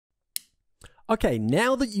Okay,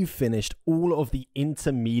 now that you've finished all of the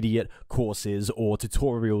intermediate courses or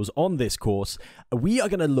tutorials on this course, we are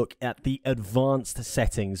going to look at the advanced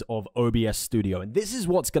settings of OBS Studio. And this is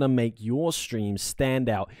what's going to make your stream stand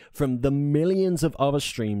out from the millions of other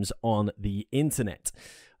streams on the internet.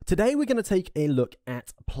 Today, we're going to take a look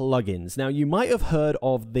at plugins. Now, you might have heard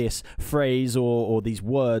of this phrase or these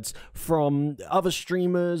words from other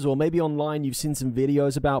streamers, or maybe online you've seen some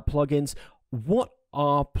videos about plugins. What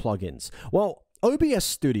are plugins? Well, OBS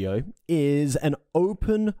Studio is an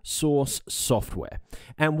open source software.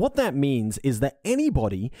 And what that means is that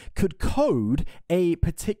anybody could code a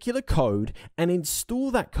particular code and install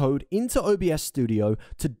that code into OBS Studio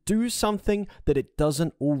to do something that it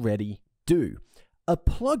doesn't already do. A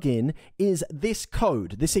plugin is this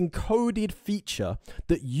code, this encoded feature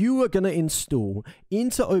that you are going to install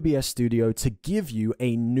into OBS Studio to give you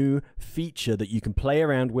a new feature that you can play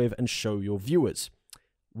around with and show your viewers.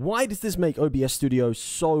 Why does this make OBS Studio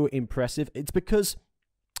so impressive? It's because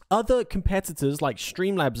other competitors like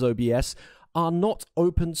Streamlabs OBS are not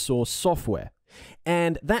open source software.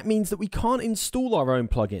 And that means that we can't install our own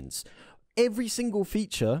plugins. Every single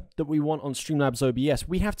feature that we want on Streamlabs OBS,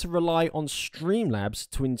 we have to rely on Streamlabs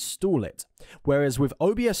to install it. Whereas with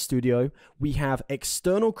OBS Studio, we have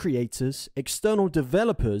external creators, external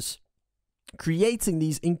developers creating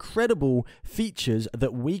these incredible features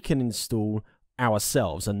that we can install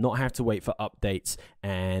ourselves and not have to wait for updates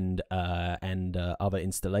and other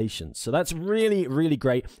installations. So that's really, really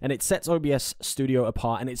great, and it sets OBS Studio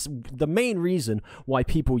apart, and it's the main reason why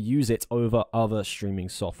people use it over other streaming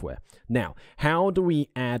software. Now, how do we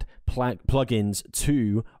add plugins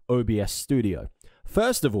to OBS Studio?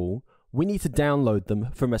 First of all, we need to download them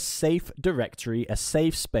from a safe directory, a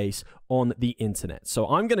safe space on the internet. So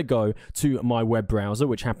I'm going to go to my web browser,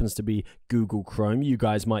 which happens to be Google Chrome. You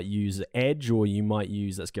guys might use Edge, or you might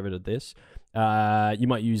use, let's get rid of this. You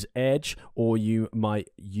might use Edge, or you might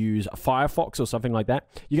use Firefox or something like that.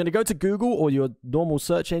 You're going to go to Google or your normal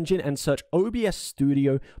search engine and search OBS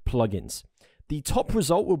Studio plugins. The top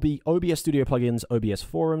result will be OBS Studio plugins, OBS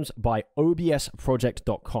forums by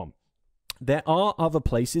obsproject.com. There are other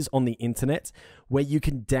places on the internet where you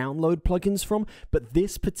can download plugins from, but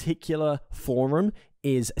this particular forum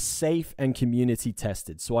is safe and community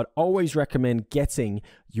tested. So I'd always recommend getting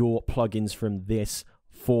your plugins from this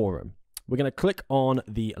forum. We're going to click on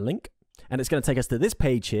the link, and it's going to take us to this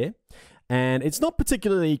page here. And it's not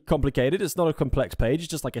particularly complicated. It's not a complex page. It's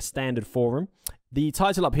just like a standard forum. The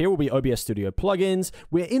title up here will be OBS Studio plugins.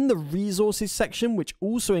 We're in the resources section, which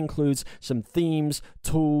also includes some themes,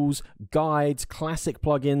 tools, guides, classic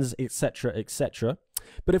plugins, etc., etc.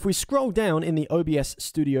 But if we scroll down in the OBS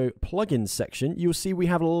Studio plugins section, you'll see we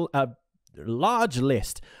have a large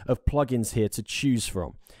list of plugins here to choose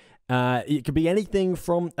from. It could be anything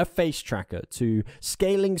from a face tracker to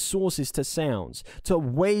scaling sources to sounds to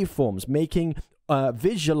waveforms, making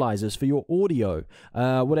visualizers for your audio.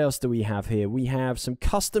 What else do we have here? We have some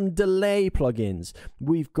custom delay plugins.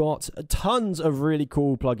 We've got tons of really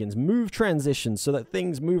cool plugins. Move transitions so that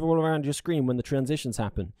things move all around your screen when the transitions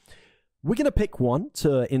happen. We're going to pick one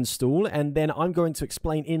to install, and then I'm going to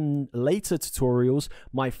explain in later tutorials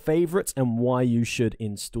my favorites and why you should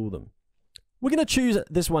install them. We're going to choose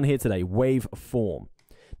this one here today, Waveform.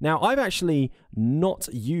 Now, I've actually not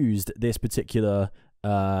used this particular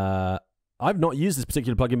plugin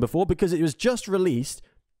before because it was just released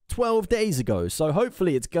 12 days ago. So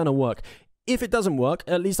hopefully it's going to work. If it doesn't work,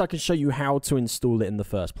 at least I can show you how to install it in the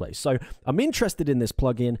first place. So I'm interested in this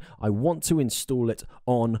plugin. I want to install it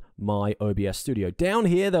on my OBS Studio. Down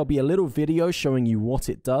here, there'll be a little video showing you what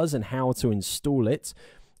it does and how to install it.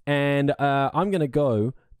 And I'm going to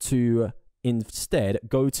go to instead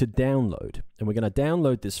go to download, and we're going to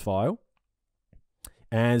download this file.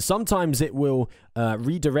 And sometimes it will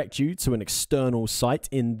redirect you to an external site.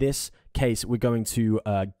 In this case, we're going to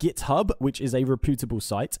GitHub, which is a reputable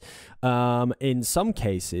site. In some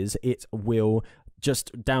cases, it will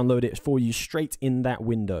just download it for you straight in that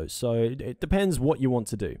window. So it depends what you want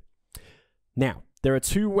to do. Now, there are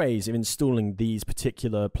two ways of installing these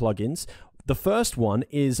particular plugins. The first one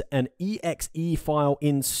is an exe file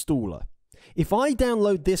installer. If I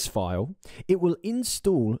download this file, it will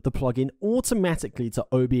install the plugin automatically to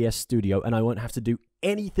OBS Studio, and I won't have to do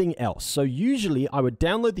anything else. So usually I would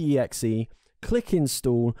download the exe, click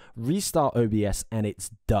install, restart OBS, and it's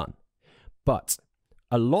done. But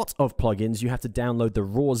a lot of plugins, you have to download the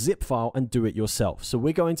raw zip file and do it yourself. So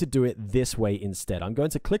we're going to do it this way instead. I'm going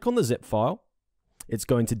to click on the zip file. It's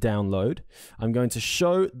going to download. I'm going to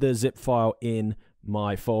show the zip file in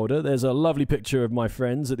my folder. There's a lovely picture of my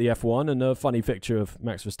friends at the F1 and a funny picture of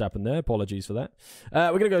Max Verstappen there. Apologies for that.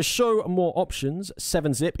 We're going to go show more options.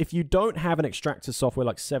 7-zip. If you don't have an extractor software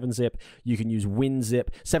like 7-zip, you can use WinZip.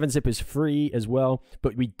 7-zip is free as well,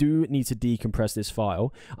 but we do need to decompress this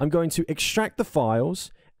file. I'm going to extract the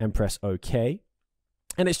files and press OK.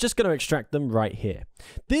 And it's just going to extract them right here.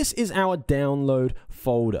 This is our download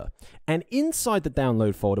folder. And inside the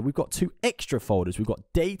download folder, we've got two extra folders. We've got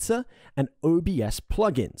data and OBS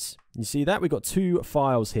plugins. You see that? We've got two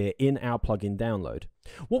files here in our plugin download.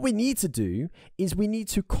 What we need to do is we need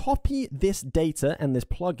to copy this data and this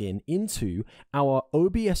plugin into our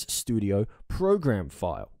OBS Studio program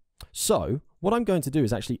file. So what I'm going to do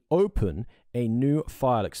is actually open a new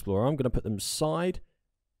file explorer. I'm going to put them side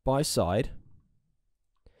by side.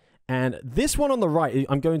 And this one on the right,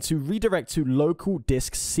 I'm going to redirect to local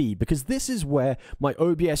disk C because this is where my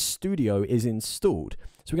OBS Studio is installed.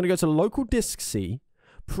 So we're going to go to local disk C,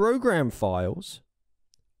 program files,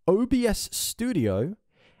 OBS Studio,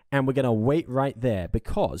 and we're going to wait right there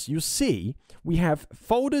because you'll see we have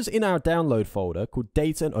folders in our download folder called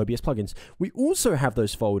data and OBS plugins. We also have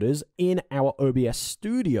those folders in our OBS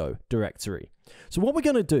Studio directory. So what we're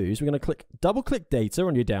going to do is we're going to double click data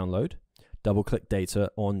on your download. Double-click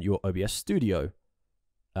data on your OBS Studio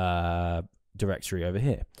directory over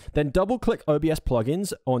here. Then double-click OBS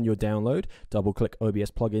plugins on your download. Double-click OBS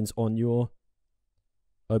plugins on your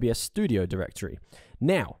OBS Studio directory.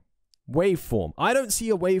 Now, waveform. I don't see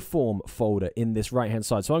a waveform folder in this right-hand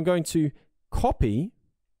side, so I'm going to copy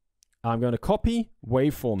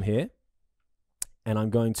waveform here, and I'm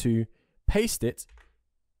going to paste it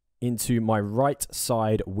into my right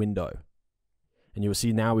side window. And you'll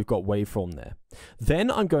see now we've got waveform there.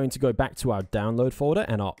 Then I'm going to go back to our download folder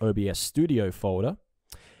and our OBS Studio folder.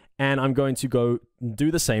 And I'm going to go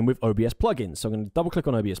do the same with OBS plugins. So I'm going to double click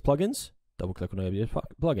on OBS plugins, double click on OBS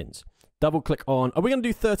plugins, double click on, are we going to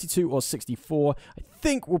do 32 or 64? I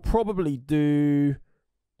think we'll probably do,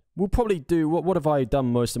 what have I done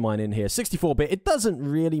most of mine in here? 64-bit. It doesn't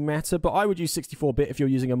really matter, but I would use 64-bit if you're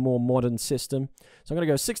using a more modern system. So I'm going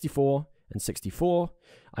to go 64 and 64.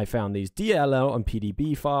 I found these DLL and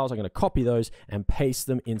PDB files. I'm going to copy those and paste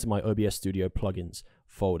them into my OBS Studio plugins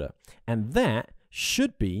folder. And that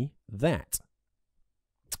should be that.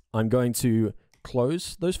 I'm going to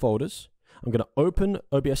close those folders. I'm going to open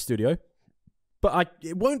OBS Studio, but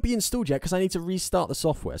it won't be installed yet because I need to restart the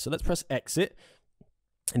software. So let's press exit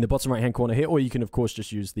in the bottom right-hand corner here, or you can, of course,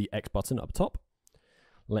 just use the X button up top.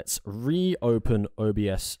 Let's reopen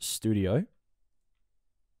OBS Studio.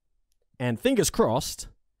 And fingers crossed,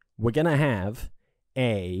 we're going to have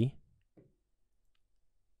a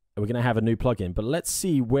new plugin, but let's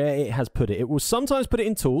see where it has put it. It will sometimes put it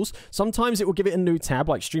in tools. Sometimes it will give it a new tab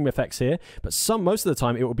like Stream Effects here, but most of the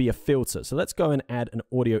time it will be a filter. So let's go and add an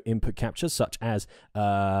audio input capture such as,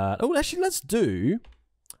 actually let's do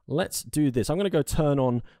this. I'm going to go turn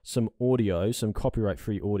on some audio, some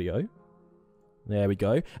copyright-free audio. There we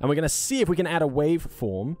go. And we're going to see if we can add a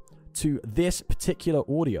waveform to this particular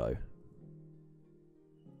audio.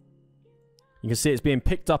 You can see it's being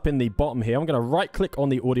picked up in the bottom here. I'm going to right-click on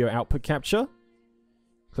the audio output capture.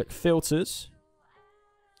 Click filters.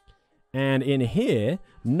 And in here,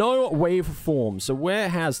 no waveform. So where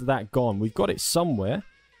has that gone? We've got it somewhere.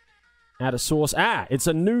 Add a source. It's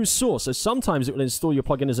a new source. So sometimes it will install your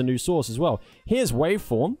plugin as a new source as well. Here's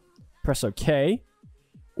waveform. Press OK.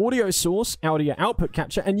 Audio source, audio output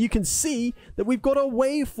capture. And you can see that we've got a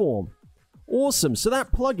waveform. Awesome. So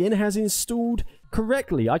that plugin has installed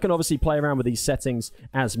correctly. I can obviously play around with these settings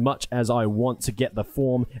as much as I want to get the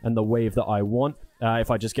form and the wave that I want.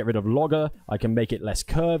 If I just get rid of logger, I can make it less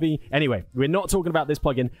curvy. Anyway, we're not talking about this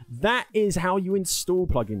plugin. That is how you install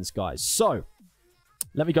plugins, guys. So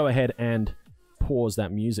let me go ahead and pause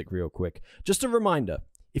that music real quick. Just a reminder,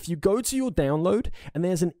 if you go to your download and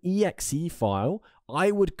there's an exe file,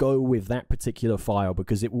 I would go with that particular file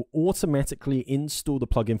because it will automatically install the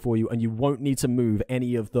plugin for you and you won't need to move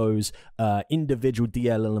any of those individual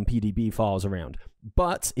DLL and PDB files around.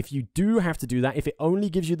 But if you do have to do that, if it only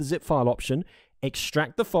gives you the zip file option,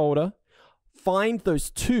 extract the folder, find those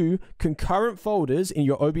two concurrent folders in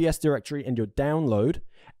your OBS directory and your download,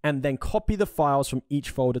 and then copy the files from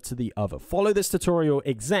each folder to the other. Follow this tutorial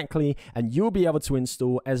exactly, and you'll be able to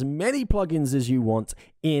install as many plugins as you want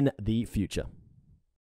in the future.